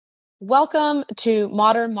Welcome to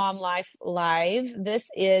Modern Mom Life Live. This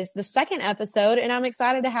is the second episode, and I'm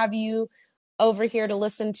excited to have you over here to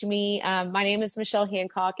listen to me. My name is Michelle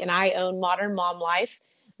Hancock, and I own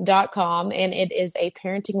modernmomlife.com, and it is a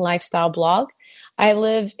parenting lifestyle blog. I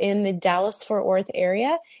live in the Dallas-Fort Worth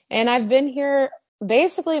area, and I've been here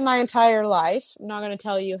basically my entire life. I'm not going to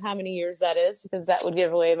tell you how many years that is because that would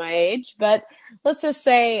give away my age, but let's just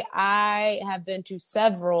say I have been to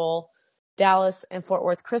several Dallas and Fort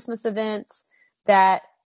Worth Christmas events that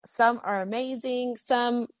some are amazing,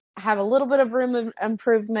 some have a little bit of room of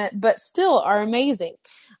improvement, but still are amazing.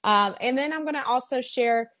 And then I'm going to also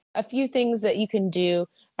share a few things that you can do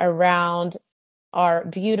around our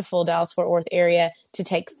beautiful Dallas-Fort Worth area to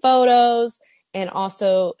take photos. And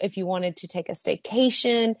also, if you wanted to take a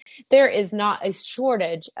staycation, there is not a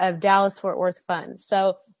shortage of Dallas-Fort Worth fun.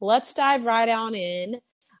 So let's dive right on in.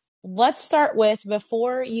 Let's start with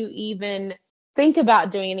before you even think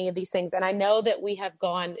about doing any of these things. And I know that we have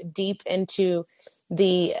gone deep into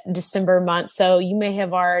the December month. So you may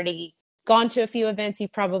have already gone to a few events.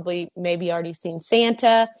 You've probably maybe already seen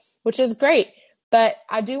Santa, which is great. But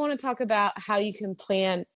I do want to talk about how you can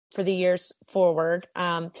plan for the years forward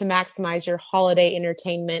to maximize your holiday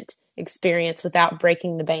entertainment experience without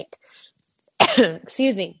breaking the bank.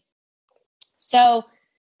 Excuse me. So,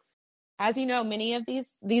 as you know, many of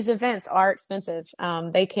these events are expensive.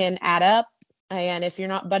 They can add up, and if you're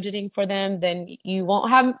not budgeting for them, then you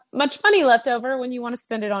won't have much money left over when you want to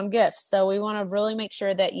spend it on gifts. So we want to really make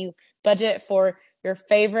sure that you budget for your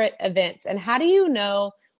favorite events. And how do you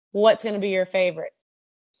know what's going to be your favorite?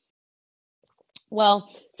 Well,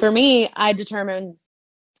 for me, I determine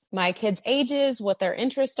my kids' ages, what their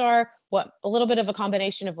interests are, what a little bit of a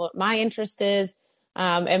combination of what my interest is,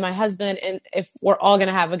 and my husband, and if we're all going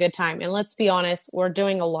to have a good time. And let's be honest, we're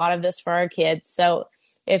doing a lot of this for our kids. So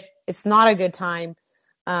if it's not a good time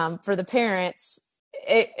for the parents,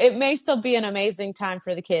 it may still be an amazing time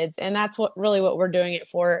for the kids. And that's what we're doing it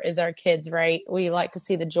for is our kids, right? We like to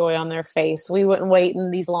see the joy on their face. We wouldn't wait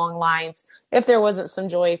in these long lines if there wasn't some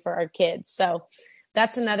joy for our kids. So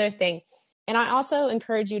that's another thing. And I also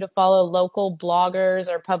encourage you to follow local bloggers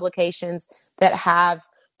or publications that have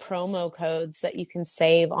promo codes that you can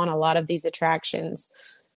save on a lot of these attractions.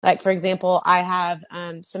 Like, for example, I have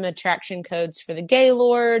some attraction codes for the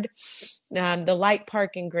Gaylord, the Light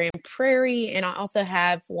Park in Grand Prairie, and I also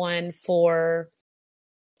have one for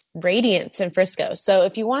Radiance in Frisco. So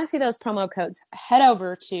if you want to see those promo codes, head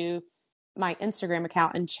over to my Instagram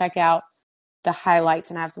account and check out the highlights,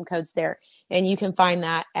 and I have some codes there. And you can find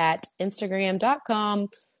that at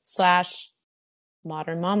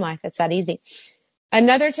instagram.com/modernmomlife. It's that easy.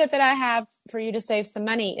 Another tip that I have for you to save some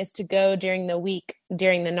money is to go during the week,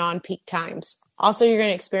 during the non-peak times. Also, you're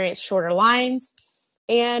going to experience shorter lines,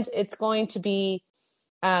 and it's going to be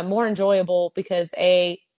more enjoyable because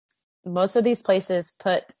most of these places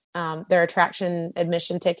put their attraction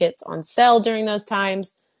admission tickets on sale during those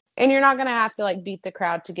times. And you're not going to have to beat the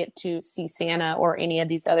crowd to get to see Santa or any of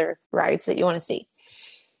these other rides that you want to see.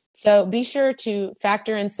 So be sure to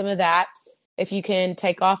factor in some of that. If you can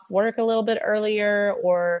take off work a little bit earlier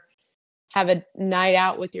or have a night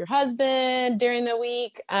out with your husband during the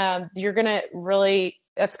week, that's going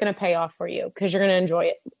to pay off for you because you're going to enjoy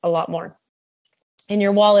it a lot more. And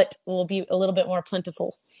your wallet will be a little bit more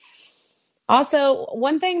plentiful. Also,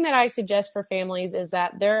 one thing that I suggest for families is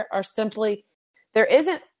that there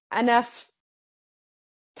isn't enough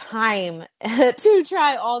time to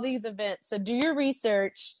try all these events. So do your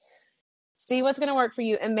research, see what's going to work for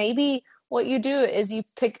you. And maybe what you do is you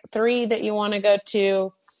pick 3 that you want to go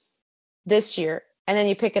to this year, and then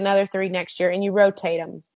you pick another 3 next year and you rotate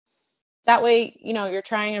them. That way, you're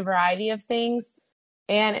trying a variety of things.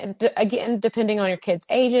 And again, depending on your kids'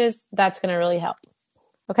 ages, that's going to really help.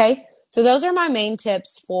 Okay. So those are my main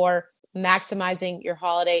tips for maximizing your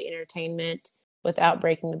holiday entertainment without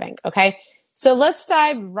breaking the bank. Okay. So let's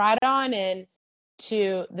dive right on in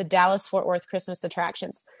to the Dallas-Fort Worth Christmas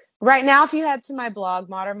attractions. Right now, if you head to my blog,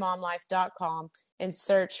 modernmomlife.com, and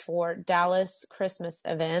search for Dallas Christmas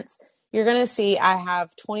events, you're going to see I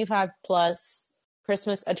have 25 plus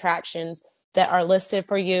Christmas attractions that are listed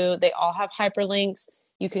for you. They all have hyperlinks.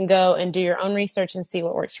 You can go and do your own research and see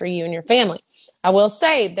what works for you and your family. I will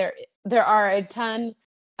say there are a ton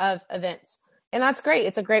of events, and that's great.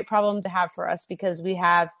 It's a great problem to have for us because we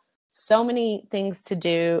have so many things to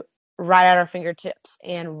do right at our fingertips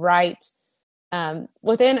and right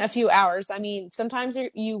within a few hours. I mean, sometimes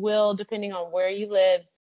you will, depending on where you live,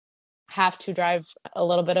 have to drive a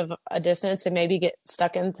little bit of a distance and maybe get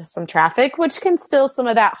stuck into some traffic, which can steal some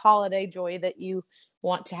of that holiday joy that you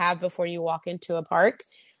want to have before you walk into a park.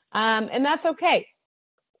 And that's okay.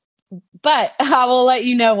 But I will let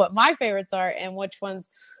you know what my favorites are and which ones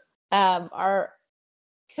are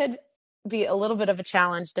could be a little bit of a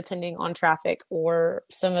challenge depending on traffic or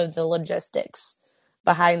some of the logistics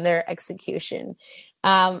behind their execution.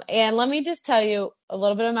 And let me just tell you a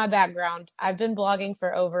little bit of my background. I've been blogging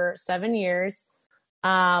for over 7 years.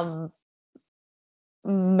 Um,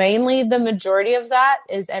 Mainly the majority of that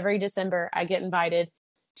is every December I get invited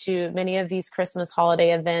to many of these Christmas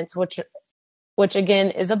holiday events, which again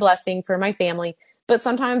is a blessing for my family, but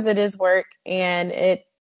sometimes it is work, and it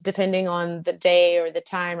depending on the day or the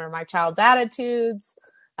time or my child's attitudes,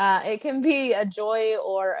 it can be a joy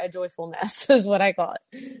or a joyful mess is what I call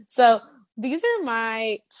it. So these are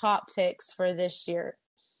my top picks for this year.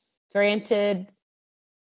 Granted,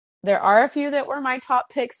 there are a few that were my top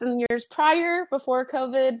picks in years prior before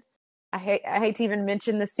COVID. I hate to even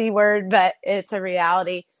mention the C word, but it's a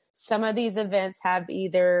reality. Some of these events have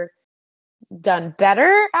either done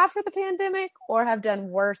better after the pandemic or have done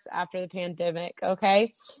worse after the pandemic.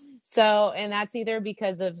 Okay. So, and that's either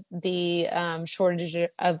because of the shortage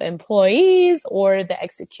of employees or the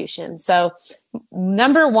execution. So,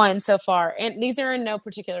 number one so far, and these are in no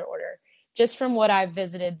particular order, just from what I've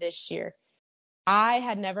visited this year. I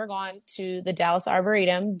had never gone to the Dallas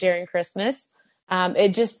Arboretum during Christmas.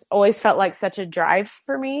 It just always felt like such a drive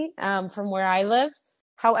for me from where I live.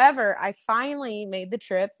 However, I finally made the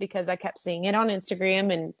trip because I kept seeing it on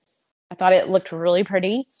Instagram and I thought it looked really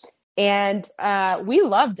pretty. And we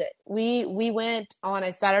loved it. We went on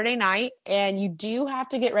a Saturday night, and you do have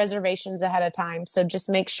to get reservations ahead of time. So just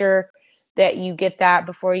make sure that you get that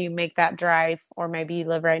before you make that drive, or maybe you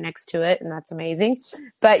live right next to it, and that's amazing.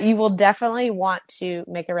 But you will definitely want to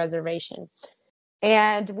make a reservation.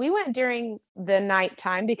 And we went during the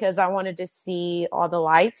nighttime because I wanted to see all the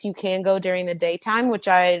lights. You can go during the daytime, which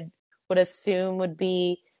I would assume would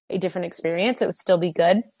be a different experience. It would still be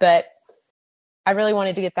good, but I really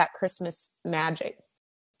wanted to get that Christmas magic.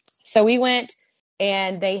 So we went,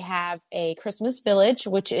 and they have a Christmas village,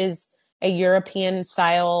 which is a European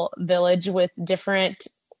style village with different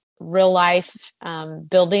real life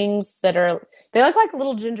buildings that are, they look like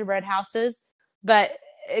little gingerbread houses, but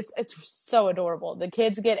it's so adorable. The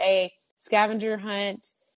kids get a scavenger hunt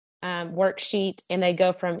worksheet, and they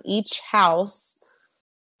go from each house,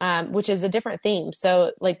 which is a different theme.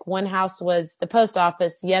 So, like, one house was the post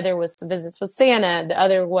office, the other was visits with Santa, the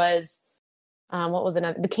other was what was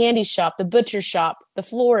another? The candy shop, the butcher shop, the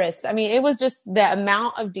florist. I mean, it was just the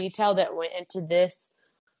amount of detail that went into this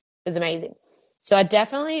is amazing. So I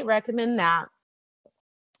definitely recommend that.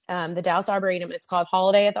 The Dallas Arboretum. It's called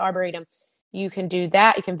Holiday at the Arboretum. You can do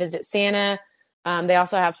that. You can visit Santa. They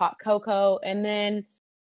also have hot cocoa. And then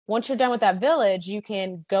once you're done with that village, you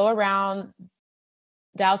can go around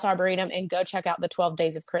Dallas Arboretum and go check out the 12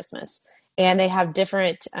 Days of Christmas. And they have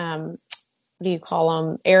different, what do you call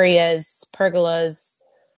them, areas, pergolas,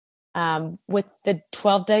 with the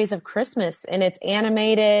 12 Days of Christmas. And it's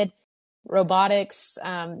animated, robotics.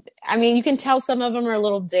 I mean, you can tell some of them are a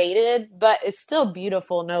little dated, but it's still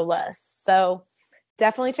beautiful, no less. So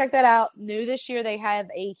definitely check that out. New this year, they have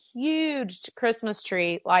a huge Christmas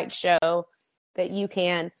tree light show that you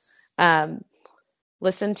can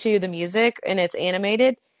listen to the music, and it's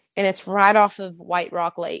animated, and it's right off of White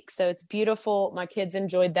Rock Lake. So it's beautiful. My kids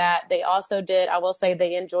enjoyed that. They also did, I will say,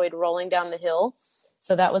 they enjoyed rolling down the hill.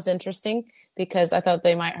 So that was interesting because I thought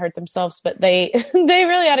they might hurt themselves, but they they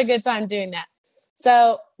really had a good time doing that.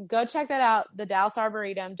 So go check that out, the Dallas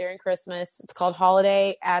Arboretum during Christmas. It's called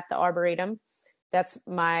Holiday at the Arboretum. That's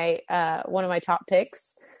my one of my top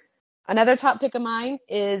picks. Another top pick of mine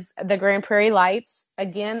is the Grand Prairie Lights.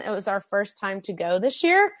 Again, it was our first time to go this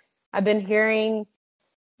year. I've been hearing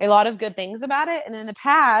a lot of good things about it. And in the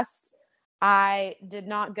past, I did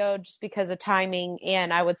not go just because of timing,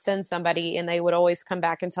 and I would send somebody and they would always come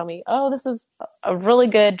back and tell me, oh, this is a really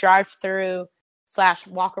good drive through /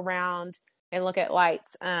 walk around and look at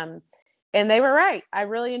lights. And they were right. I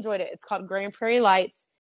really enjoyed it. It's called Grand Prairie Lights.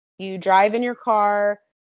 You drive in your car.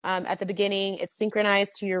 At the beginning, it's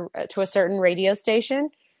synchronized to a certain radio station.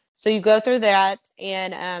 So you go through that,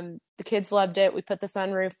 and the kids loved it. We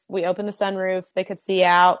opened the sunroof. They could see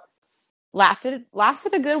out. Lasted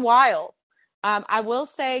a good while. I will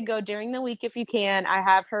say go during the week if you can. I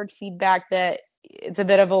have heard feedback that it's a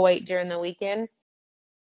bit of a wait during the weekend.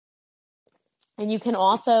 And you can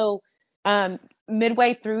also,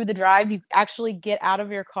 midway through the drive, you actually get out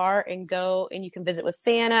of your car and go, and you can visit with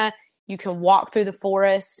Santa. You can walk through the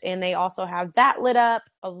forest, and they also have that lit up.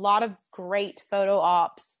 A lot of great photo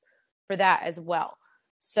ops for that as well.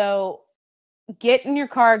 So get in your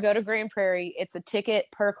car, go to Grand Prairie. It's a ticket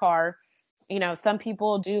per car. some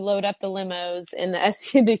people do load up the limos and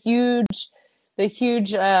the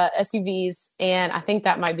huge SUVs, and I think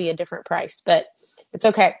that might be a different price, but it's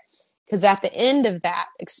okay. Because at the end of that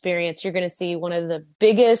experience, you're going to see one of the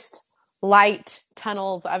biggest light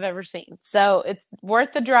tunnels I've ever seen. So it's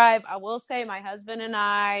worth the drive. I will say my husband and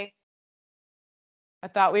I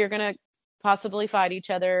thought we were going to possibly fight each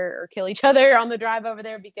other or kill each other on the drive over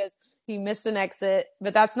there because he missed an exit.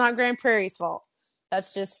 But that's not Grand Prairie's fault.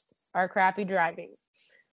 That's just our crappy driving.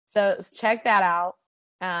 So check that out.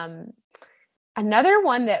 Another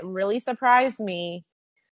one that really surprised me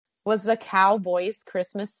was the Cowboys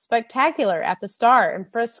Christmas Spectacular at the Star in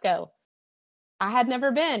Frisco. I had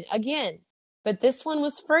never been again, but this one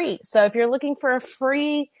was free. So if you're looking for a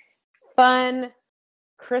free, fun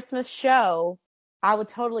Christmas show, I would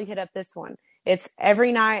totally hit up this one. It's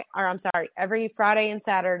every Friday and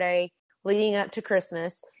Saturday leading up to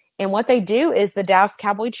Christmas. And what they do is the Dallas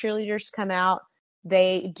Cowboy cheerleaders come out.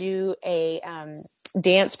 They do a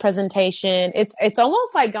dance presentation. It's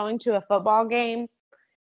almost like going to a football game.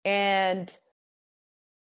 And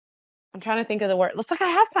I'm trying to think of the word. It's like a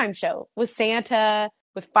halftime show with Santa,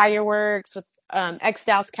 with fireworks, with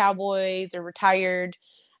ex-Dallas Cowboys or retired.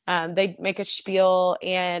 They make a spiel,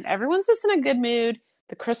 and everyone's just in a good mood.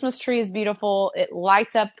 The Christmas tree is beautiful. It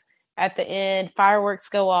lights up at the end. Fireworks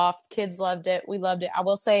go off. Kids loved it. We loved it. I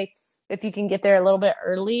will say, if you can get there a little bit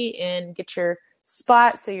early and get your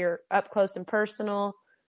spot so you're up close and personal,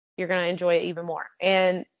 you're going to enjoy it even more.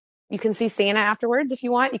 And you can see Santa afterwards if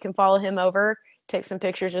you want. You can follow him over, take some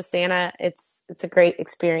pictures with Santa. It's a great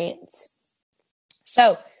experience.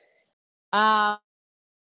 So,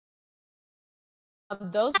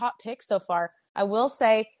 those hot picks so far, I will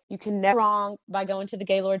say you can never go wrong by going to the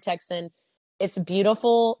Gaylord Texan. It's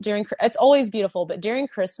beautiful it's always beautiful, but during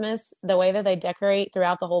Christmas, the way that they decorate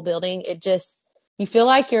throughout the whole building, you feel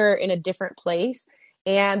like you're in a different place.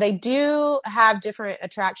 And they do have different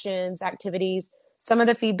attractions, activities. Some of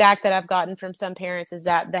the feedback that I've gotten from some parents is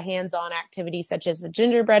that the hands-on activities such as the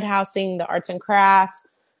gingerbread housing, the arts and crafts,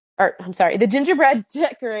 the gingerbread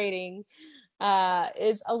decorating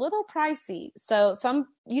is a little pricey. So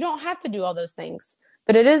you don't have to do all those things,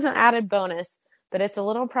 but it is an added bonus, but it's a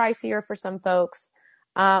little pricier for some folks.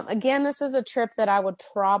 Again, this is a trip that I would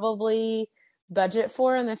probably budget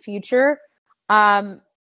for in the future.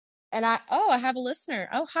 And I have a listener.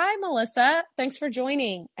 Oh, hi, Melissa. Thanks for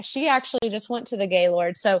joining. She actually just went to the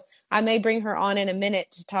Gaylord, so I may bring her on in a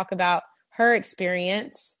minute to talk about her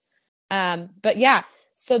experience. But yeah,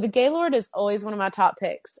 so the Gaylord is always one of my top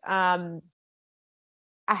picks. I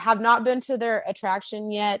have not been to their attraction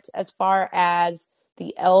yet as far as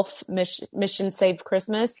the Elf Mission Save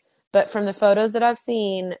Christmas, but from the photos that I've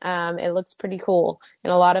seen, it looks pretty cool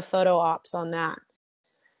and a lot of photo ops on that.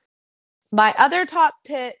 My other top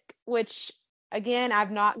pick, which again,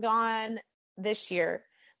 I've not gone this year,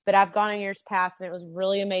 but I've gone in years past, and it was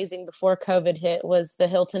really amazing before COVID hit, was the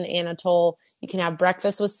Hilton Anatole. You can have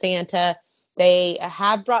breakfast with Santa. They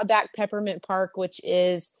have brought back Peppermint Park, which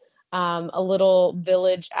is a little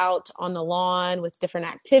village out on the lawn with different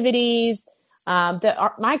activities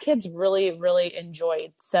that my kids really, really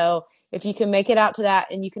enjoyed. So if you can make it out to that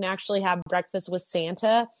and you can actually have breakfast with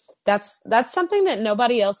Santa, that's something that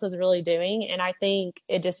nobody else is really doing. And I think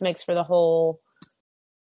it just makes for the whole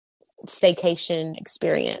staycation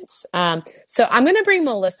experience. So I'm going to bring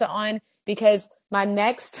Melissa on because my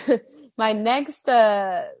next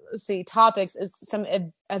topics is some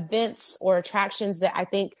events or attractions that I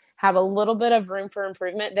think have a little bit of room for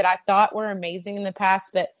improvement that I thought were amazing in the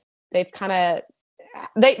past, but they've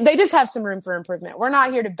they just have some room for improvement. We're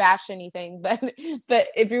not here to bash anything, but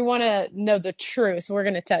if you want to know the truth, we're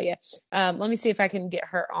going to tell you. Let me see if I can get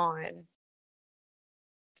her on.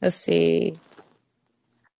 Let's see.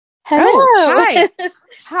 Hello. Oh,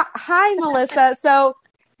 hi, Melissa. So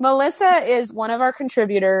Melissa is one of our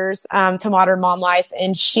contributors to Modern Mom Life,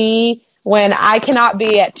 and when I cannot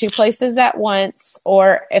be at two places at once,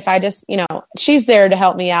 or if I just, she's there to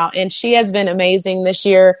help me out, and she has been amazing this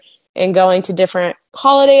year in going to different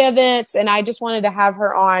holiday events. And I just wanted to have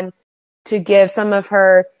her on to give some of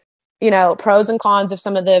her, pros and cons of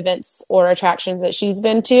some of the events or attractions that she's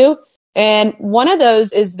been to. And one of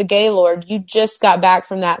those is the Gaylord. You just got back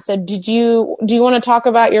from that. So do you want to talk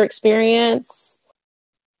about your experience?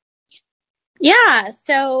 Yeah,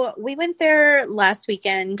 so we went there last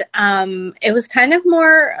weekend. It was kind of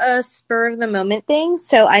more a spur of the moment thing.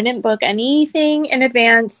 So I didn't book anything in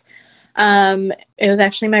advance. It was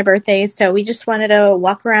actually my birthday. So we just wanted to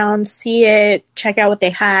walk around, see it, check out what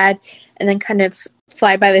they had, and then kind of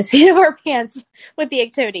fly by the seat of our pants with the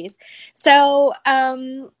activities. So,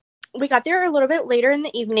 we got there a little bit later in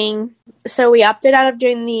the evening, so we opted out of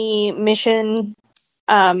doing the Mission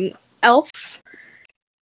Elf.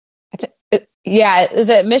 Yeah, is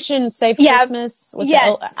it Mission Safe Christmas? With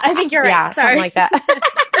yes, I think you're right. Yeah, Sorry. something like that.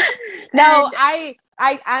 No,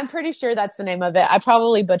 I'm pretty sure that's the name of it. I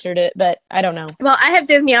probably butchered it, but I don't know. Well, I have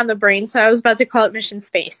Disney on the brain, so I was about to call it Mission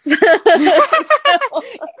Space.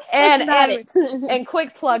 And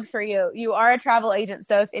quick plug for you. You are a travel agent,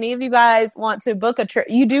 so if any of you guys want to book a trip,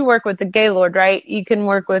 you do work with the Gaylord, right? You can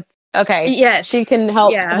work with, okay. Yes. She can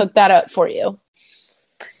help hook that up for you.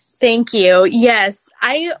 Thank you. Yes.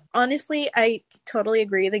 I totally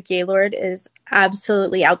agree. The Gaylord is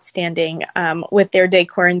absolutely outstanding with their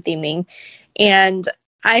decor and theming. And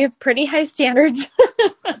I have pretty high standards.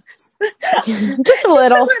 just a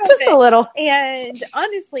little. And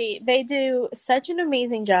honestly, they do such an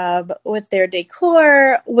amazing job with their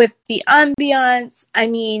decor, with the ambiance. I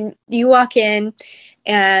mean, you walk in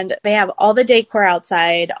and they have all the decor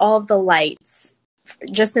outside, all of the lights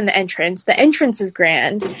just in the entrance. The entrance is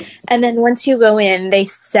grand. And then once you go in, they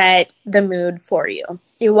set the mood for you.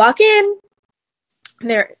 You walk in,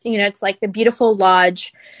 there, it's like the beautiful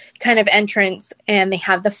lodge kind of entrance, and they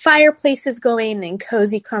have the fireplaces going and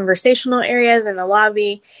cozy conversational areas in the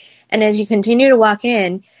lobby. And as you continue to walk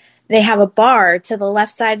in, they have a bar to the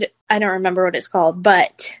left side. I don't remember what it's called,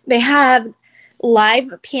 but they have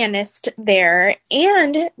live pianist there,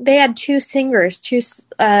 and they had two singers,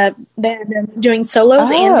 they're doing solos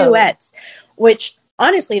and duets, which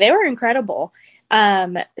honestly, they were incredible.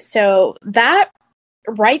 So that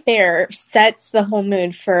right there sets the whole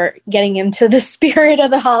mood for getting into the spirit of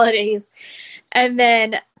the holidays. And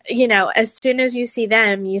then, as soon as you see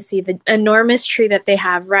them, you see the enormous tree that they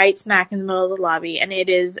have right smack in the middle of the lobby. And it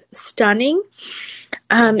is stunning.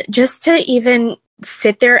 Just to even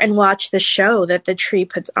sit there and watch the show that the tree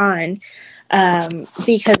puts on,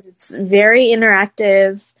 because it's very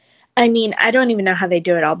interactive. I mean, I don't even know how they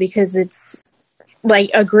do it all, because it's like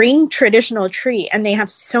a green traditional tree and they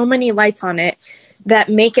have so many lights on it that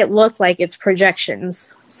make it look like it's projections.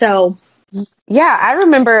 So, yeah, I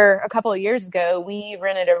remember a couple of years ago, we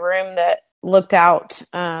rented a room that looked out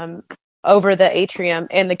over the atrium,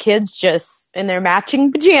 and the kids just, in their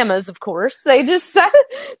matching pajamas, of course, they just sat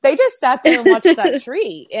there and watched that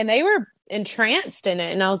tree, and they were entranced in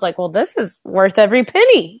it. And I was like, well, this is worth every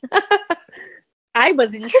penny. I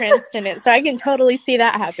was entranced in it, so I can totally see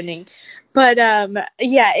that happening. But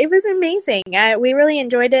yeah, it was amazing. We really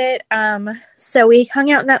enjoyed it. So we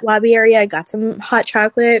hung out in that lobby area, got some hot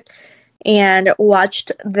chocolate, and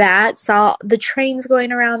watched that. Saw the trains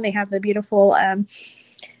going around. They have the beautiful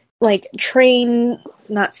train,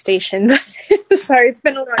 not station. Sorry, it's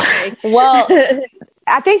been a long day. Well,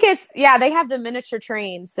 I think they have the miniature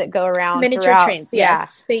trains that go around. Miniature trains, yes. Yeah.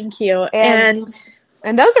 Thank you. And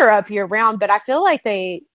those are up year round, but I feel like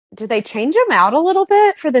do they change them out a little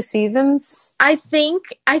bit for the seasons? I think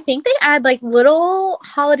they add like little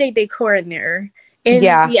holiday decor in there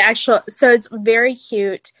the actual, so it's very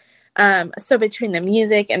cute. So between the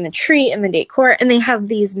music and the tree and the decor, and they have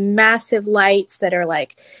these massive lights that are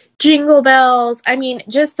like jingle bells. I mean,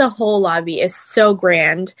 just the whole lobby is so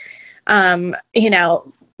grand.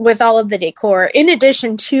 With all of the decor, in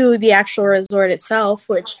addition to the actual resort itself,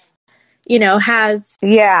 which, has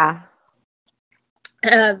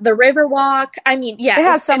the river walk. I mean, it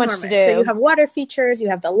has so much to do. So you have water features, you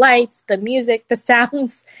have the lights, the music, the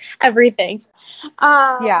sounds, everything.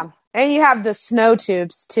 And you have the snow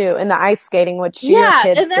tubes too, and the ice skating, which your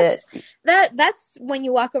kids did. That's when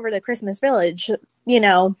you walk over the Christmas Village.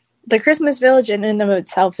 The Christmas Village in and of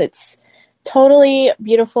itself, it's totally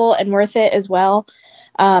beautiful and worth it as well.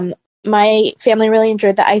 My family really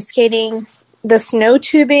enjoyed the ice skating. The snow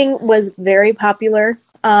tubing was very popular.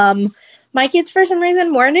 My kids, for some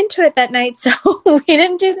reason, weren't into it that night, so we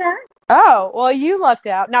didn't do that. Oh, well, you lucked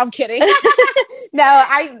out. No, I'm kidding.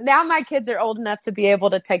 Now my kids are old enough to be able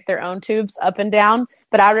to take their own tubes up and down.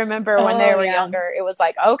 But I remember when they were younger, it was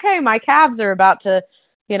like, okay, my calves are about to,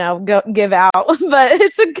 go give out. But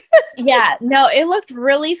it's it looked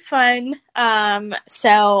really fun.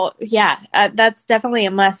 So yeah, that's definitely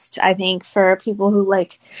a must, I think, for people who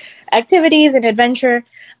like activities and adventure.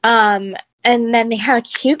 And then they have a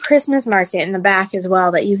cute Christmas market in the back as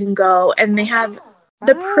well that you can go, and they have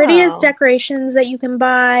the prettiest decorations that you can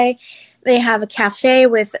buy. They have a cafe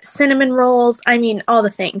with cinnamon rolls. I mean, all the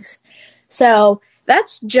things. So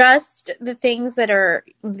that's just the things that are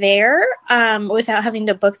there without having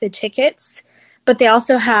to book the tickets. But they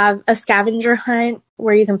also have a scavenger hunt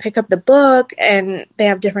where you can pick up the book, and they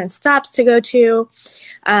have different stops to go to.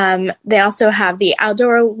 They also have the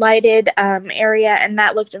outdoor lighted area, and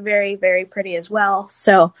that looked very, very pretty as well.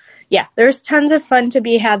 So yeah, there's tons of fun to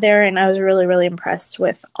be had there, and I was really, really impressed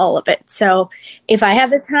with all of it. So if I had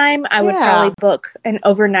the time, I would probably book an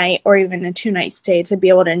overnight or even a 2-night stay to be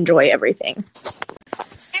able to enjoy everything.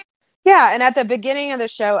 Yeah, and at the beginning of the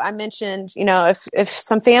show, I mentioned, if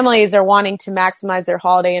some families are wanting to maximize their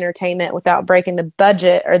holiday entertainment without breaking the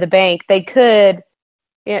budget or the bank, they could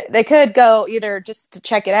go either just to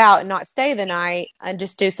check it out and not stay the night and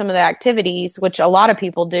just do some of the activities, which a lot of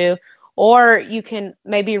people do, or you can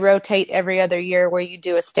maybe rotate every other year where you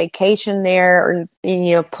do a staycation there,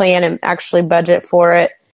 or plan and actually budget for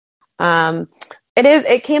it.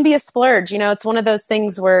 It can be a splurge. It's one of those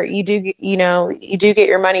things where you do get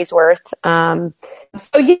your money's worth.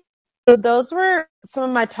 So those were some of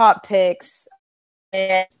my top picks.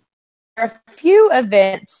 And there are a few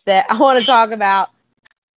events that I want to talk about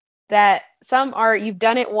that some are, you've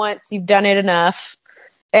done it once, you've done it enough.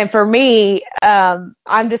 And for me, I'm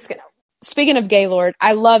just going to, speaking of Gaylord,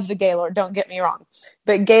 I love the Gaylord, don't get me wrong.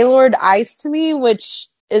 But Gaylord Ice to me, which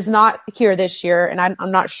is not here this year, and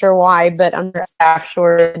I'm not sure why, but under staff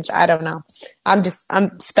shortage, I don't know.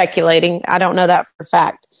 I'm speculating. I don't know that for a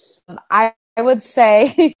fact. I would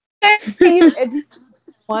say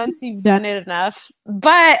once you've done it enough,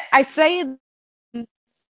 but I say it's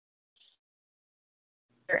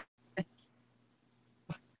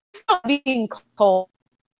not being cold,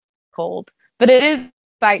 but it is a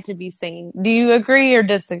sight to be seen. Do you agree or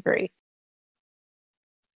disagree?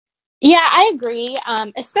 Yeah, I agree.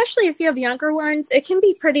 Especially if you have younger ones, it can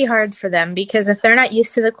be pretty hard for them because if they're not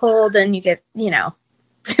used to the cold, then you get, the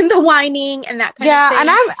whining and that kind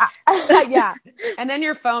of thing. Yeah. And then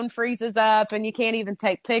your phone freezes up and you can't even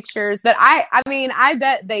take pictures. But I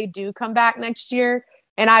bet they do come back next year,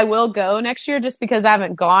 and I will go next year just because I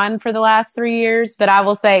haven't gone for the last 3 years. But I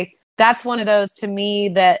will say that's one of those to me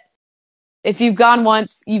that if you've gone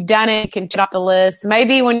once, you've done it, you can check off the list.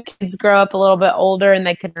 Maybe when kids grow up a little bit older and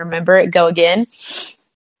they can remember it, go again.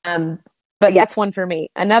 But yeah, that's one for me.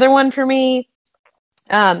 Another one for me,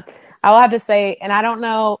 I will have to say, and I don't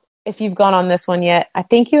know if you've gone on this one yet. I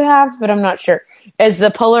think you have, but I'm not sure. Is the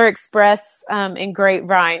Polar Express in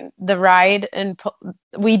Grapevine, the ride. And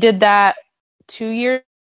we did that 2 years.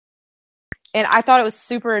 And I thought it was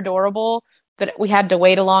super adorable, but we had to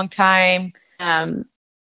wait a long time.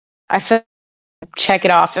 I felt check it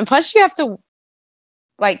off. And plus you have to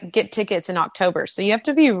get tickets in October. So you have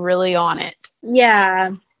to be really on it.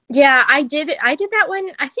 Yeah. Yeah, I did that one.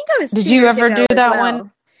 I think I was 2 Did you years ever ago do that as well.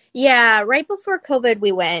 one? Yeah, right before COVID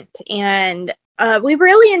we went, and we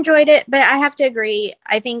really enjoyed it, but I have to agree,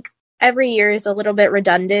 I think every year is a little bit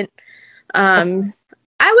redundant. I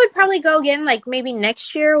would probably go again maybe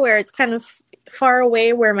next year where it's kind of far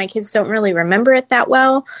away where my kids don't really remember it that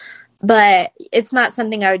well, but it's not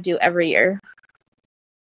something I would do every year.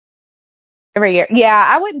 Every year. Yeah,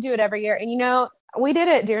 I wouldn't do it every year. And we did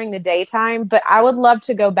it during the daytime, but I would love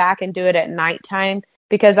to go back and do it at nighttime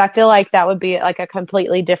because I feel like that would be a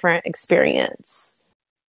completely different experience.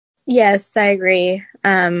 Yes, I agree.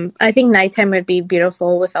 I think nighttime would be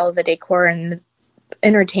beautiful with all the decor and the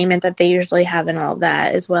entertainment that they usually have and all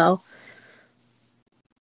that as well.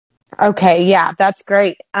 Okay, yeah, that's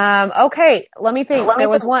great. Okay, let me think. There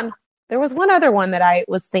was one other one that I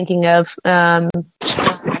was thinking of.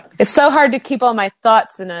 It's so hard to keep all my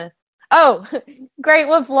thoughts in a... Oh, Great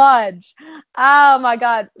Wolf Lodge. Oh my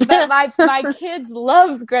God. But my kids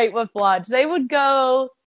loved Great Wolf Lodge. They would go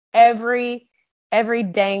every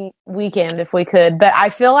dang weekend if we could. But I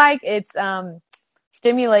feel like it's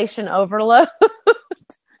stimulation overload.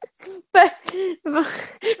 But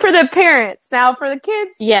for the parents. Now for the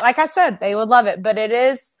kids, yeah, like I said, they would love it. But it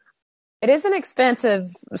is an expensive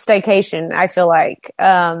staycation, I feel like.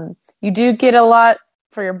 You do get a lot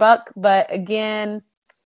for your buck, but again,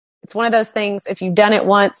 it's one of those things, if you've done it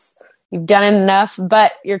once, you've done it enough,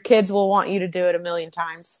 but your kids will want you to do it a million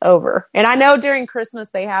times over. And I know during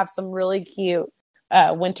Christmas they have some really cute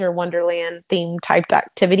winter wonderland theme typed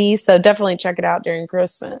activities, so definitely check it out during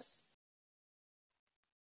Christmas.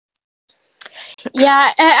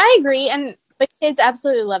 Yeah, I agree, and the kids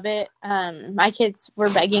absolutely love it. My kids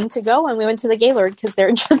were begging to go when we went to the Gaylord because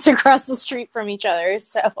they're just across the street from each other.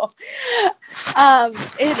 So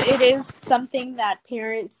it is something that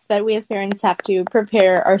we as parents have to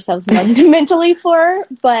prepare ourselves mentally for.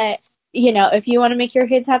 But, if you want to make your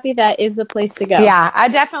kids happy, that is the place to go. Yeah,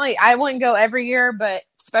 I wouldn't go every year, but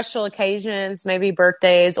special occasions, maybe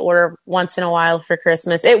birthdays or once in a while for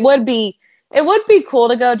Christmas. It would be cool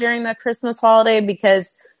to go during the Christmas holiday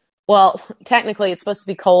because, well, technically it's supposed to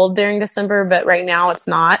be cold during December, but right now it's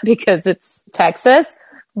not because it's Texas.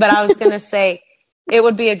 But I was going to say it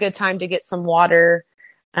would be a good time to get some water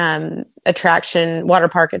attraction, water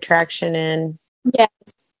park attraction in. Yeah.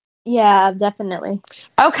 Yeah, definitely.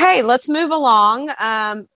 Okay, let's move along.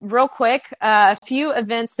 Real quick, a few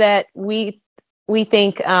events that we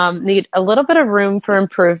think need a little bit of room for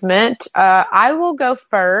improvement. I will go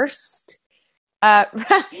first. Uh,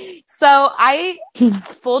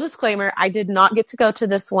 full disclaimer, I did not get to go to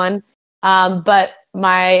this one, but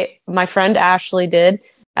my friend Ashley did.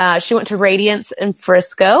 She went to Radiance in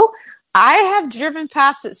Frisco. I have driven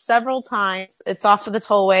past it several times. It's off of the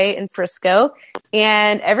tollway in Frisco,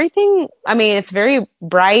 and everything. I mean, it's very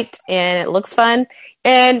bright and it looks fun.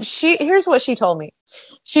 And here's what she told me.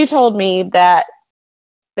 She told me that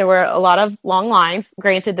there were a lot of long lines.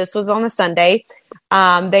 Granted, this was on a Sunday.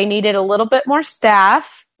 They needed a little bit more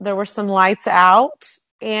staff. There were some lights out,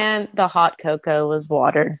 and the hot cocoa was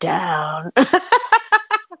watered down.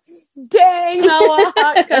 Dang, Noah,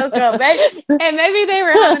 hot cocoa. And maybe they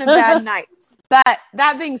were having a bad night. But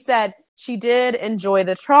that being said, she did enjoy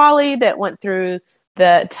the trolley that went through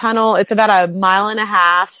the tunnel. It's about a mile and a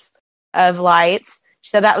half of lights. She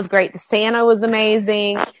said that was great. The Santa was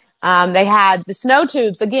amazing. They had the snow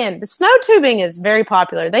tubes. Again, the snow tubing is very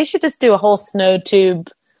popular. They should just do a whole snow tube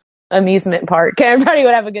amusement park. Everybody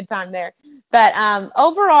would have a good time there. But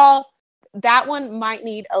overall, that one might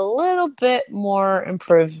need a little bit more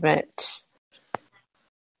improvement.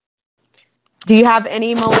 Do you have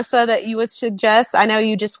any, Melissa, that you would suggest? I know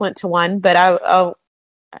you just went to one, but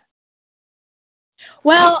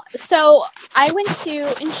Well, so I went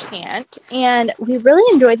to Enchant, and we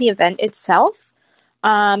really enjoyed the event itself.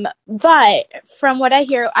 But from what I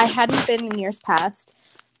hear, I hadn't been in years past.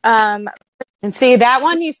 And see, that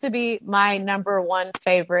one used to be my number one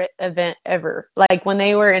favorite event ever. Like when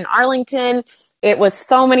they were in Arlington, it was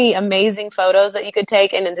so many amazing photos that you could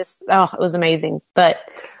take, and it was amazing. But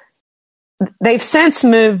they've since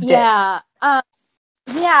moved it. Yeah,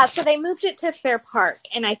 so they moved it to Fair Park,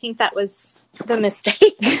 and I think that was the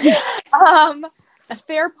mistake.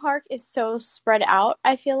 Fair Park is so spread out,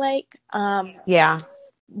 I feel like.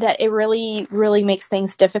 That it really, really makes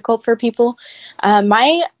things difficult for people.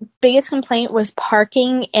 My biggest complaint was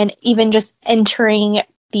parking and even just entering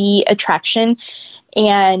the attraction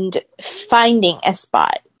and finding a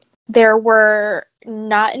spot. There were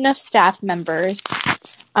not enough staff members.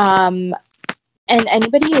 And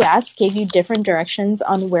anybody who asked gave you different directions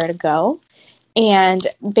on where to go. And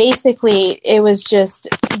basically, it was just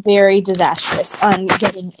very disastrous on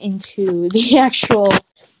getting into the actual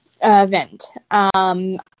event.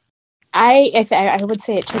 I would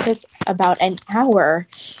say it took us about an hour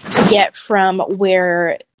to get from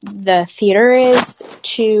where the theater is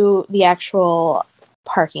to the actual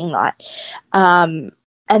parking lot. And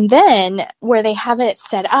then where they have it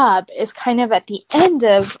set up is kind of at the end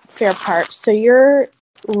of Fair Park, so you're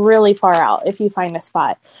really far out if you find a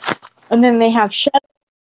spot. And then they have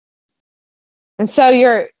and so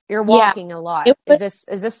you're walking a lot. Is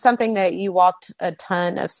this something that you walked a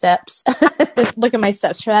ton of steps? Look at my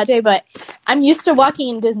steps for that day, but I'm used to walking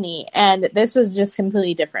in Disney, and this was just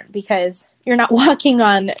completely different because you're not walking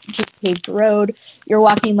on just paved road. You're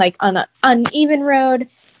walking like on an uneven road.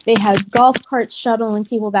 They had golf carts shuttling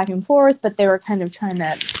people back and forth, but they were kind of trying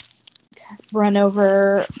to run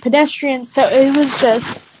over pedestrians. So it was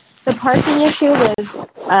just, the parking issue was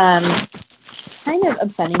kind of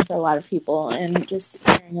upsetting for a lot of people, and just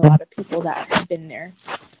hearing a lot of people that had been there.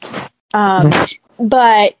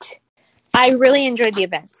 But I really enjoyed the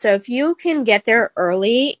event. So if you can get there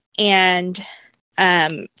early and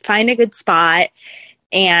find a good spot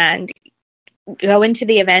and go into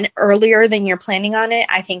the event earlier than you're planning on it,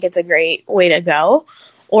 I think it's a great way to go.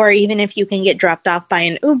 Or even if you can get dropped off by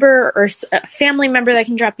an Uber or a family member that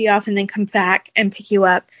can drop you off and then come back and pick you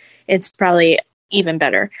up, it's probably even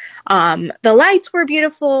better. The lights were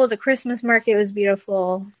beautiful. The Christmas market was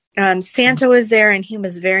beautiful. Santa was there, and he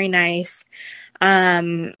was very nice.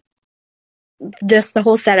 Just the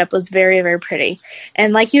whole setup was very, very pretty.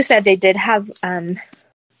 And like you said, they did have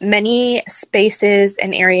many spaces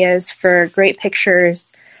and areas for great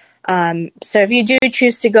pictures. So if you do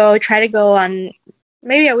choose to go, try to go on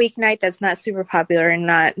maybe a weeknight that's not super popular and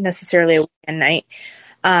not necessarily a weekend night.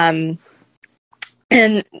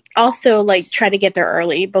 And also, like, try to get there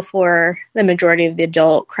early before the majority of the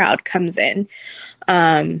adult crowd comes in.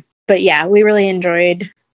 But yeah, we really enjoyed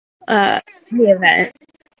the event.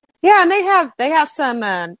 Yeah, and they have some.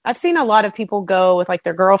 I've seen a lot of people go with like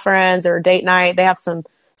their girlfriends or date night. They have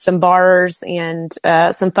some bars and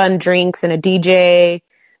some fun drinks and a DJ.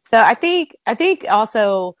 So I think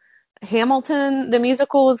also Hamilton the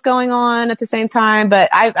musical was going on at the same time. But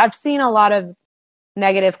I've seen a lot of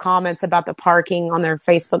negative comments about the parking on their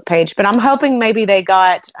Facebook page, but I'm hoping maybe they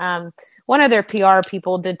got one of their PR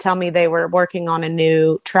people did tell me they were working on a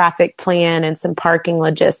new traffic plan and some parking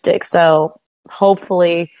logistics. So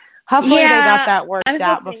hopefully they got Yeah, that worked I'm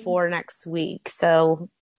out hoping. before next week. So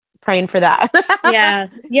praying for that. Yeah,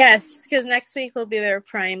 yes, because next week will be their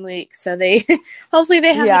prime week, so they hopefully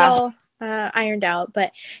they have it Yeah. all ironed out.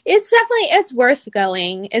 But it's worth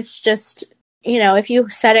going. It's just if you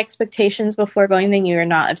set expectations before going, then you're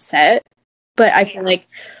not upset. But I feel like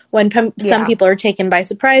when some Yeah, people are taken by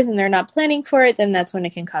surprise and they're not planning for it, then that's when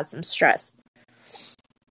it can cause some stress.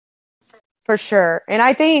 for sure. And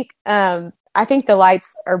I think the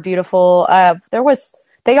lights are beautiful.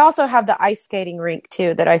 They also have the ice skating rink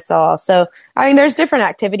too that I saw. So I mean, there's different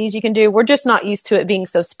activities you can do. We're just not used to it being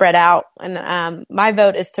so spread out. And my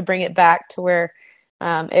vote is to bring it back to where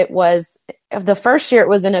it was. The first year it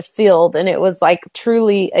was in a field, and it was like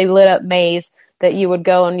truly a lit up maze that you would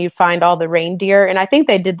go and you find all the reindeer. And I think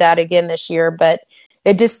they did that again this year, but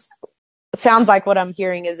it just sounds like what I'm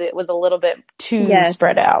hearing is it was a little bit too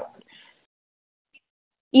spread Yes. out.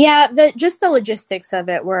 Yeah, just the logistics of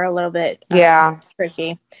it were a little bit Yeah.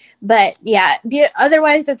 tricky, but yeah.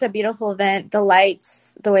 Otherwise, it's a beautiful event. The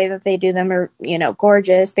lights, the way that they do them, are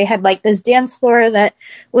gorgeous. They had like this dance floor that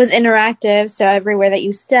was interactive, so everywhere that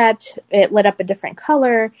you stepped, it lit up a different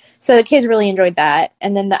color. So the kids really enjoyed that,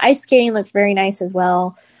 and then the ice skating looked very nice as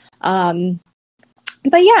well. Um,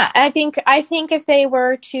 but yeah, I think if they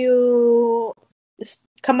were to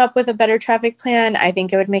come up with a better traffic plan, I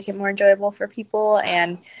think it would make it more enjoyable for people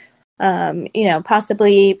and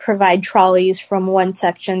possibly provide trolleys from one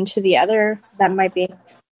section to the other. That might be,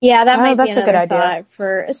 yeah, that Oh, might be that's a good another idea. thought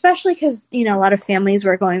for, especially because, a lot of families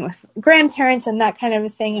were going with grandparents and that kind of a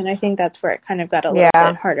thing. And I think that's where it kind of got a little bit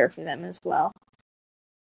Yeah. harder for them as well.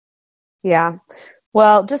 Yeah.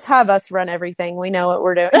 Well, just have us run everything. We know what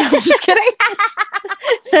we're doing. No, I'm just kidding.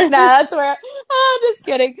 No, that's where I'm just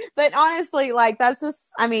kidding. But honestly, like that's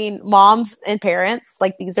just I mean, moms and parents,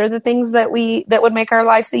 like these are the things that would make our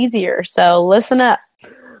lives easier. So listen up.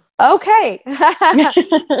 Okay.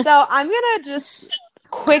 So I'm gonna just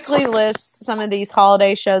quickly list some of these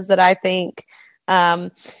holiday shows that I think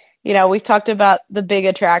um, we've talked about the big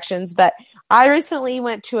attractions, but I recently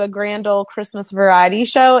went to a Grand Ole Christmas variety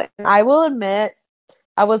show, and I will admit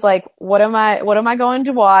I was like, what am I going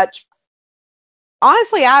to watch?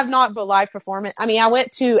 Honestly, I have not but live performance. I mean, I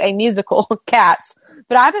went to a musical, Cats,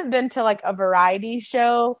 but I haven't been to like a variety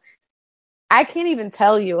show. I can't even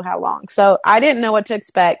tell you how long. So I didn't know what to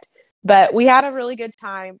expect, but we had a really good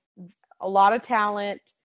time. A lot of talent.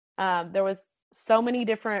 There was so many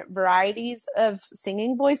different varieties of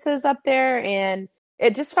singing voices up there, and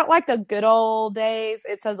it just felt like the good old days.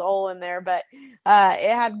 It says "old" in there, but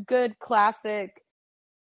it had good classic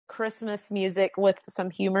Christmas music with some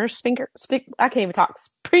humor I can't even talk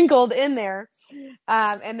sprinkled in there.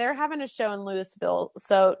 And they're having a show in Louisville,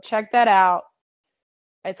 so check that out.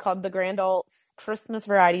 It's called the Grand Ole Christmas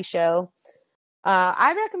Variety Show.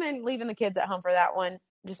 I recommend leaving the kids at home for that one.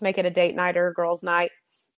 Just make it a date night or a girls' night.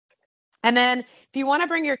 And then if you want to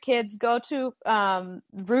bring your kids, go to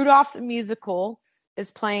Rudolph the Musical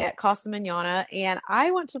is playing at Casa Manana. And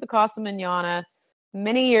I went to the Casa Manana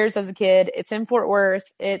many years as a kid. It's in Fort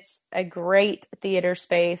Worth. It's a great theater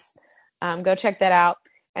space. Go check that out.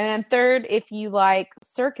 And then third, if you like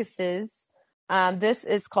circuses, this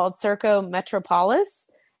is called Circo Metropolis.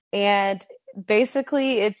 And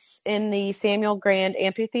basically it's in the Samuel Grand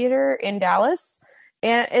Amphitheater in Dallas.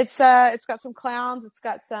 And it's got some clowns, it's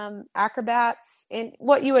got some acrobats, and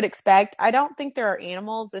what you would expect. I don't think there are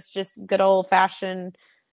animals. It's just good old fashioned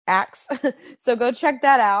acts. So go check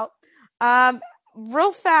that out. Um,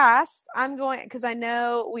 Real fast, I'm going because I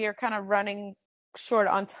know we are kind of running short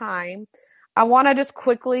on time. I want to just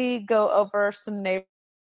quickly go over some neighborhood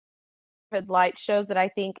light shows that I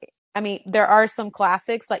think. I mean, there are some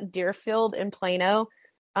classics like Deerfield and Plano.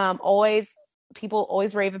 Always people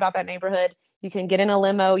always rave about that neighborhood. You can get in a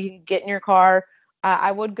limo, you can get in your car.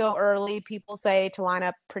 I would go early. People say to line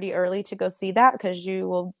up pretty early to go see that because you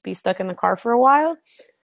will be stuck in the car for a while.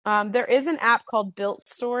 There is an app called Built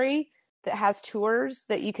Story that has tours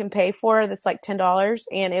that you can pay for. That's like $10,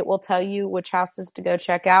 and it will tell you which houses to go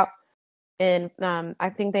check out. And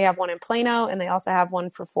I think they have one in Plano, and they also have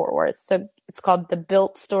one for Fort Worth. So it's called the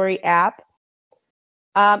Built Story app.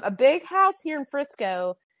 A big house here in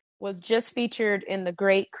Frisco was just featured in the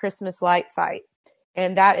Great Christmas Light Fight,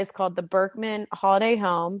 and that is called the Berkman Holiday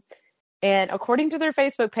Home. And according to their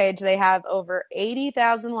Facebook page, they have over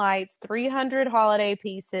 80,000 lights, 300 holiday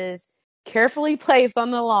pieces carefully placed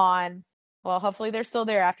on the lawn. Well, hopefully they're still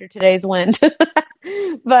there after today's wind.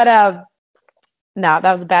 But No,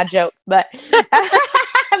 that was a bad joke, but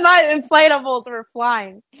my inflatables were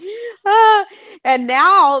flying. And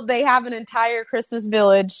now they have an entire Christmas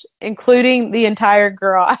village, including the entire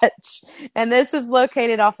garage. And this is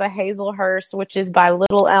located off of Hazelhurst, which is by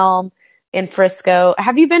Little Elm in Frisco.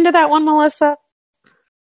 Have you been to that one, Melissa?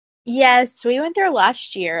 Yes, we went there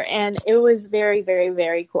last year, and it was very, very,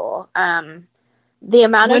 very cool. The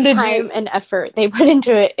amount of time and effort they put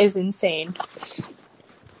into it is insane.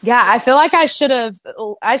 Yeah, I feel like I should have,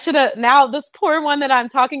 now this poor one that I'm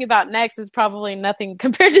talking about next is probably nothing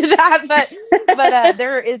compared to that, but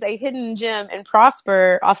there is a hidden gem in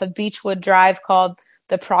Prosper off of Beechwood Drive called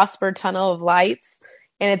the Prosper Tunnel of Lights.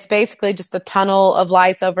 And it's basically just a tunnel of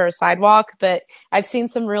lights over a sidewalk, but I've seen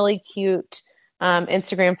some really cute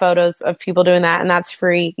Instagram photos of people doing that, and that's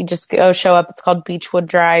free. You just go show up. It's called Beechwood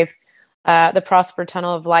Drive. The Prosper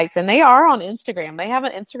Tunnel of Lights, and they are on Instagram. They have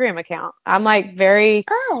an Instagram account. I'm like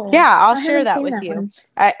I'll share that with you.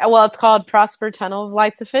 Well, it's called Prosper Tunnel of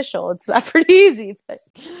Lights Official. It's not pretty easy, but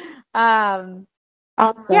awesome.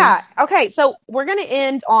 Yeah. Okay, so we're gonna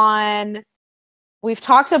end on. We've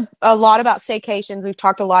talked a lot about staycations. We've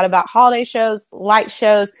talked a lot about holiday shows, light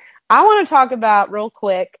shows. I want to talk about real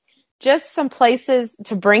quick just some places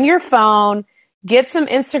to bring your phone. Get some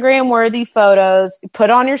Instagram worthy photos, put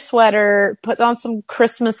on your sweater, put on some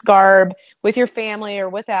Christmas garb with your family or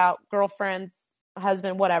without, girlfriends,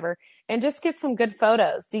 husband, whatever, and just get some good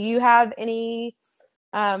photos. Do you have any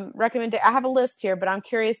recommendation? I have a list here, but I'm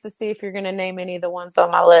curious to see if you're going to name any of the ones on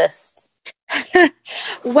my list.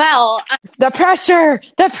 Well, the pressure.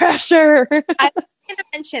 I was going to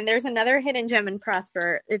mention there's another hidden gem in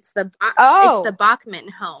Prosper. It's the Bachman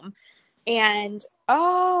home. And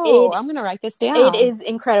I'm going to write this down. It is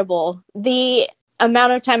incredible. The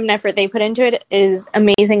amount of time and effort they put into it is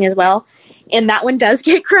amazing as well. And that one does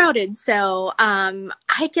get crowded. So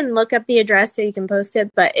I can look up the address so you can post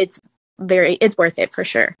it, but it's worth it for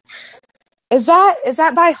sure. Is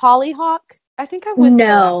that by Hollyhock? I think I went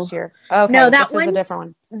there last year. Okay, no, this is a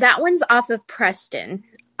different one. That one's off of Preston.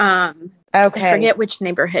 Okay. I forget which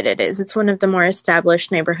neighborhood it is. It's one of the more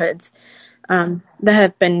established neighborhoods that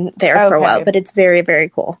have been there for a while, but it's very, very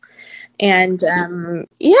cool. And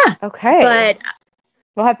yeah. Okay. But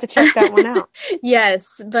we'll have to check that one out.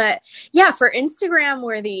 Yes. But yeah, for Instagram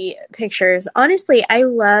worthy pictures, honestly, I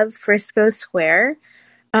love Frisco Square.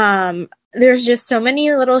 There's just so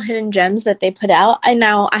many little hidden gems that they put out.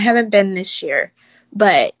 I haven't been this year,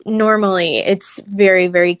 but normally it's very,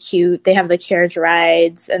 very cute. They have the carriage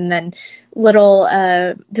rides and then little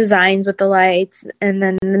designs with the lights and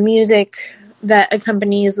then the music that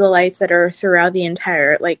accompanies the lights that are throughout the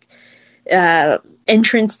entire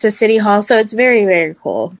entrance to City Hall. So it's very, very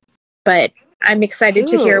cool. But I'm excited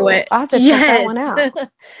to hear what. I'll have to check that one out.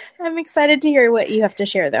 I'm excited to hear what you have to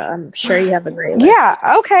share, though. I'm sure you have a great list.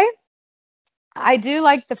 Yeah. Okay. I do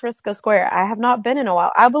like the Frisco Square. I have not been in a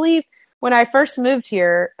while. I believe when I first moved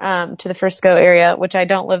here to the Frisco area, which I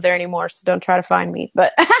don't live there anymore, so don't try to find me.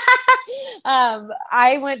 But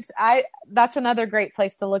that's another great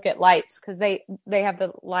place to look at lights because they have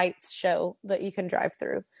the lights show that you can drive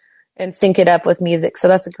through and sync it up with music. So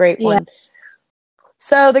that's a great one.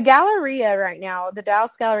 So the Galleria right now, the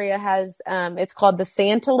Dallas Galleria has, it's called the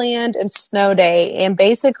Santaland and Snow Day. And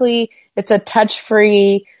basically it's a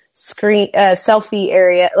touch-free screen, selfie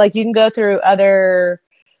area. Like you can go through other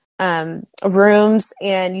rooms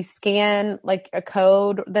and you scan like a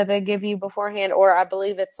code that they give you beforehand, or I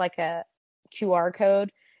believe it's like a QR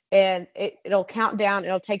code, and it'll count down,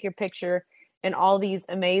 it'll take your picture and all these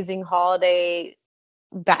amazing holiday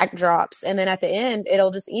backdrops. And then at the end,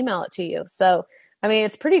 it'll just email it to you. So, I mean,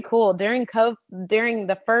 it's pretty cool. During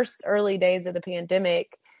the first early days of the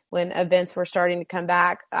pandemic, when events were starting to come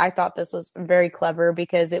back, I thought this was very clever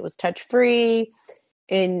because it was touch free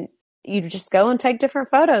and you just go and take different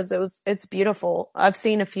photos. It's beautiful. I've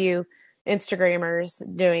seen a few Instagrammers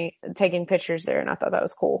taking pictures there, and I thought that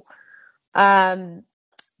was cool.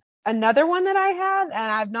 Another one that I had,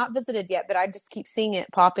 and I've not visited yet, but I just keep seeing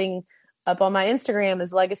it popping up on my Instagram,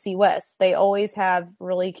 is Legacy West. They always have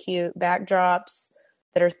really cute backdrops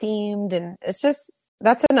that are themed, and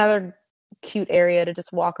that's another cute area to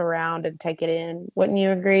just walk around and take it in. Wouldn't you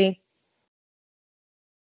agree?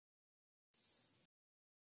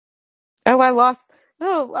 I lost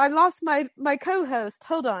my co-host.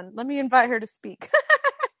 Hold on. Let me invite her to speak.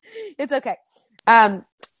 It's okay. And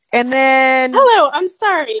then hello, I'm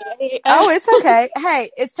sorry. It's okay.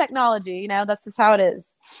 Hey, it's technology, that's just how it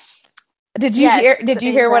is. Did you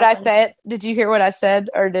hear what I said? Did you hear what I said,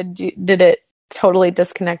 or did it totally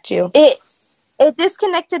disconnect you? It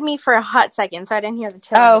disconnected me for a hot second, so I didn't hear the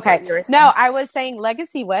tail Oh, end of what okay. you were saying. No, I was saying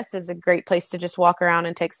Legacy West is a great place to just walk around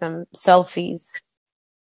and take some selfies.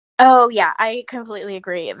 Oh yeah, I completely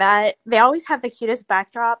agree that they always have the cutest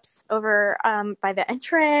backdrops over by the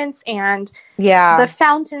entrance, and the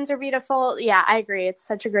fountains are beautiful. Yeah, I agree. It's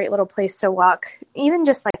such a great little place to walk, even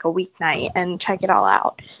just like a weeknight, and check it all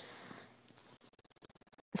out.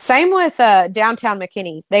 Same with downtown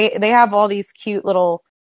McKinney. They have all these cute little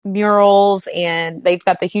murals, and they've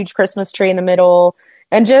got the huge Christmas tree in the middle,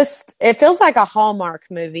 and just it feels like a Hallmark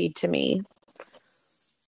movie to me.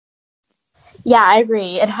 Yeah, I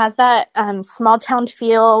agree. It has that small town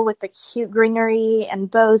feel with the cute greenery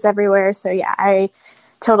and bows everywhere. So yeah, I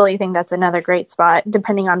totally think that's another great spot,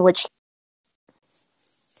 depending on which.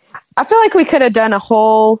 I feel like we could have done a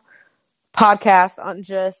whole podcast on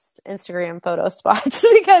just Instagram photo spots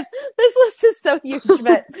because this list is so huge.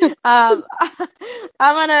 But I'm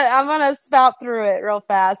gonna spout through it real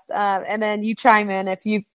fast, and then you chime in if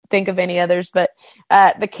you think of any others. But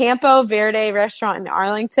the Campo Verde restaurant in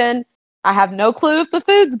Arlington, I have no clue if the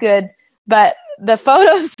food's good, but the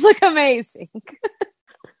photos look amazing.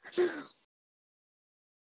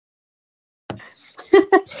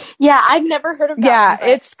 Yeah, I've never heard of that. Yeah, one,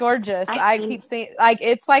 it's gorgeous. I keep seeing like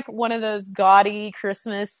it's like one of those gaudy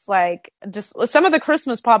Christmas, like just some of the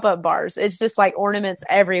Christmas pop-up bars. It's just like ornaments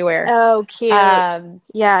everywhere. Oh, cute.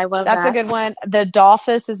 Yeah, I love that's that. a good one. The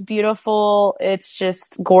Dolphus is beautiful. It's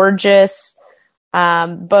just gorgeous.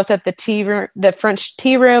 Both at the tea room, the French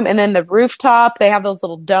tea room, and then the rooftop. They have those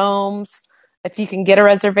little domes. If you can get a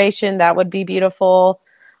reservation, that would be beautiful.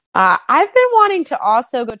 I've been wanting to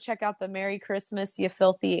also go check out the Merry Christmas, You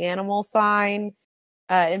Filthy Animal sign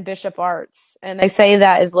in Bishop Arts. And they say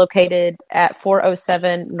that is located at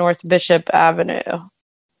 407 North Bishop Avenue.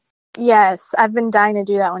 Yes, I've been dying to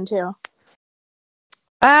do that one too.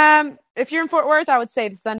 If you're in Fort Worth, I would say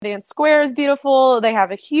the Sundance Square is beautiful. They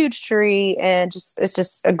have a huge tree and it's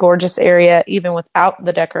just a gorgeous area, even without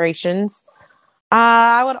the decorations.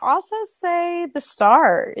 I would also say the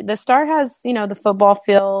Star. The Star has, the football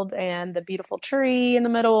field and the beautiful tree in the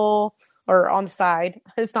middle or on the side.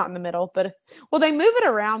 It's not in the middle, but they move it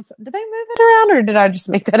around. Did they move it around or did I just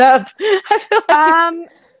make that up? I feel like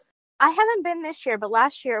I haven't been this year, but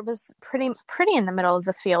last year it was pretty in the middle of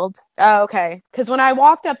the field. Oh, okay. Because when I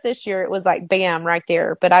walked up this year, it was like bam right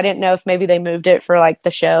there. But I didn't know if maybe they moved it for like the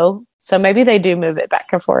show. So maybe they do move it back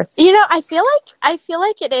and forth. I feel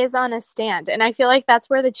like it is on a stand, and I feel like that's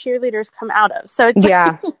where the cheerleaders come out of. So it's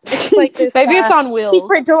it's like this, maybe it's on wheels.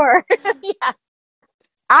 Secret door. Yeah.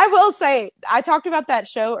 I will say, I talked about that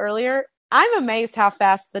show earlier. I'm amazed how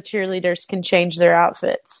fast the cheerleaders can change their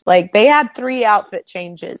outfits. Like they had 3 outfit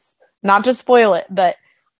changes. Not to spoil it, but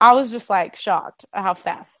I was just like shocked at how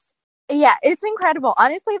fast. Yeah, it's incredible.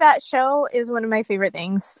 Honestly, that show is one of my favorite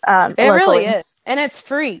things. It really is. And it's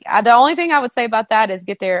free. The only thing I would say about that is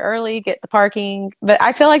get there early, get the parking. But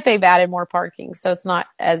I feel like they've added more parking, so it's not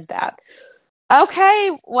as bad.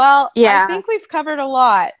 Okay, well, I think we've covered a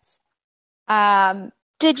lot.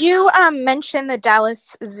 Did you mention the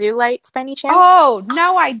Dallas Zoo lights by any chance? Oh,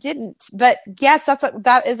 no, I didn't. But yes,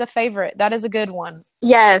 that is a favorite. That is a good one.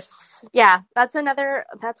 Yes. Yeah, that's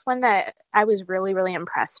one that I was really, really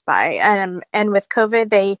impressed by. And with COVID,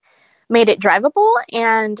 they made it drivable,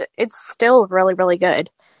 and it's still really, really good.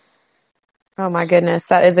 Oh my goodness,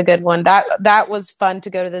 that is a good one. That was fun to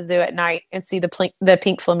go to the zoo at night and see the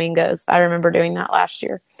pink flamingos. I remember doing that last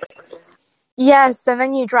year. Yes, and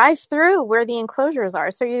then you drive through where the enclosures are,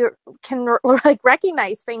 so you can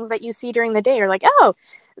recognize things that you see during the day. You're like, oh,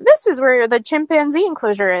 this is where the chimpanzee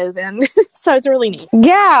enclosure is, and so it's really neat.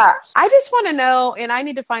 Yeah, I just want to know, and I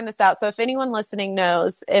need to find this out. So if anyone listening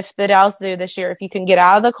knows if the Dallas Zoo this year, if you can get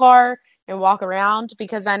out of the car and walk around,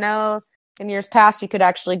 because I know in years past you could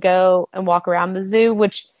actually go and walk around the zoo,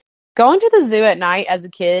 which going to the zoo at night as a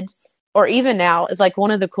kid or even now is like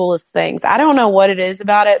one of the coolest things. I don't know what it is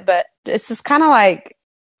about it, but it's just kind of like,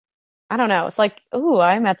 I don't know. It's like, ooh,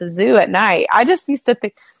 I'm at the zoo at night. I just used to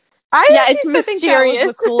think, think that was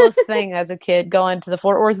the coolest thing as a kid, going to the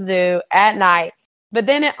Fort Worth Zoo at night. But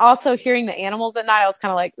then also hearing the animals at night, I was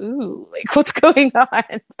kind of like, ooh, like what's going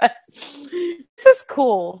on? But this is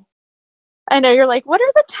cool. I know, you're like, what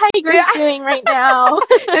are the tigers doing right now?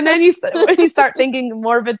 And then you start thinking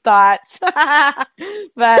morbid thoughts.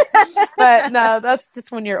 but no, that's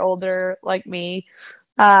just when you're older, like me.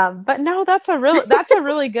 But no, that's a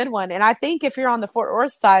really good one. And I think if you're on the Fort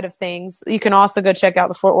Worth side of things, you can also go check out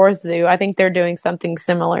the Fort Worth Zoo. I think they're doing something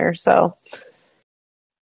similar. So.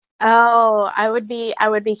 Oh, I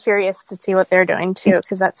would be curious to see what they're doing too,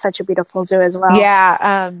 because that's such a beautiful zoo as well.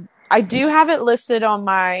 Yeah. I do have it listed on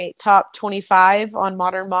my top 25 on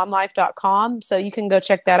modernmomlife.com. So you can go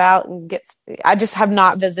check that out and I just have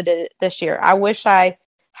not visited it this year. I wish I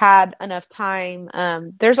had enough time.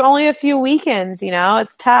 There's only a few weekends,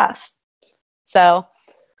 it's tough. So,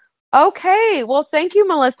 okay. Well, thank you,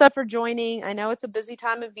 Melissa, for joining. I know it's a busy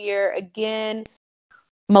time of year. Again,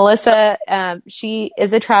 Melissa, she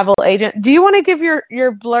is a travel agent. Do you want to give your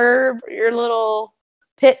blurb, your little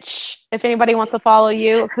pitch, if anybody wants to follow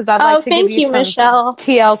you? Because I'd like to give you some Michelle.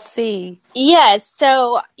 TLC. Yes,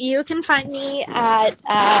 so you can find me at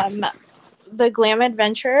the Glam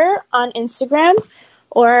Adventure on Instagram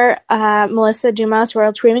or Melissa Dumas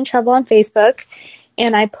Royal Tourism and Travel on Facebook.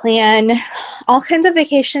 And I plan all kinds of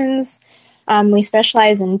vacations. We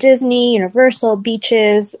specialize in Disney, Universal,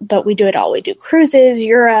 beaches, but we do it all. We do cruises,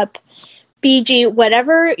 Europe, Fiji,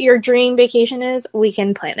 whatever your dream vacation is, we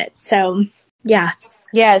can plan it. So, yeah.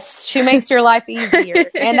 Yes, she makes your life easier.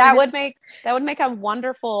 And that would make a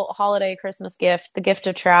wonderful holiday Christmas gift, the gift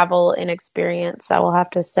of travel and experience, I will have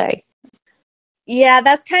to say. Yeah,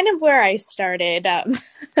 that's kind of where I started. I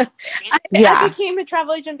became a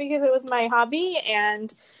travel agent because it was my hobby,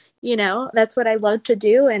 and that's what I love to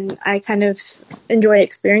do, and I kind of enjoy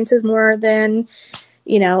experiences more than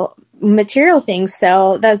material things.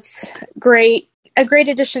 So that's great, a great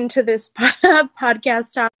addition to this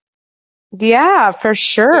podcast topic. Yeah, for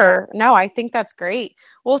sure. Yeah. No, I think that's great.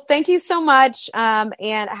 Well, thank you so much. And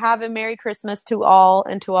have a Merry Christmas to all,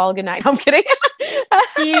 and to all good night. I'm kidding.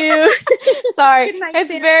 Thank you. Sorry.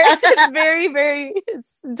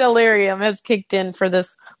 It's delirium has kicked in for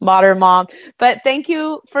this modern mom. But thank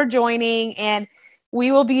you for joining, and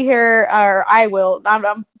we will be here, or I will.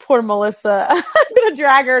 I'm poor Melissa. I'm going to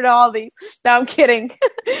drag her to all these. No, I'm kidding.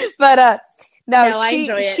 But, I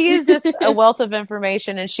enjoy it. She is just a wealth of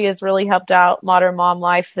information, and she has really helped out Modern Mom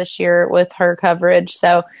Life this year with her coverage.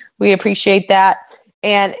 So we appreciate that.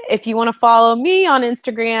 And if you want to follow me on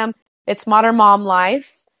Instagram, it's Modern Mom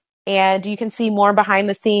Life, and you can see more behind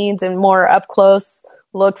the scenes and more up close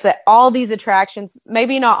looks at all these attractions.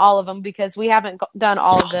 Maybe not all of them, because we haven't done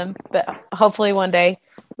all of them, but hopefully one day.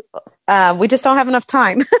 We just don't have enough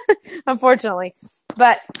time, unfortunately.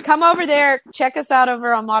 But come over there, check us out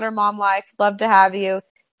over on Modern Mom Life. Love to have you,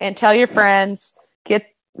 and tell your friends.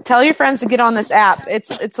 Tell your friends to get on this app.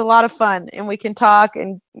 It's a lot of fun, and we can talk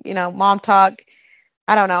and mom talk.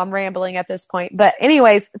 I don't know. I'm rambling at this point, but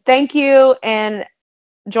anyways, thank you, and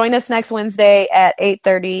join us next Wednesday at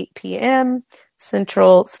 8:30 p.m.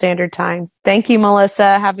 Central Standard Time. Thank you,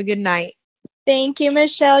 Melissa. Have a good night. Thank you,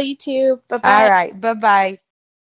 Michelle. You too. Bye-bye. All right. Bye-bye.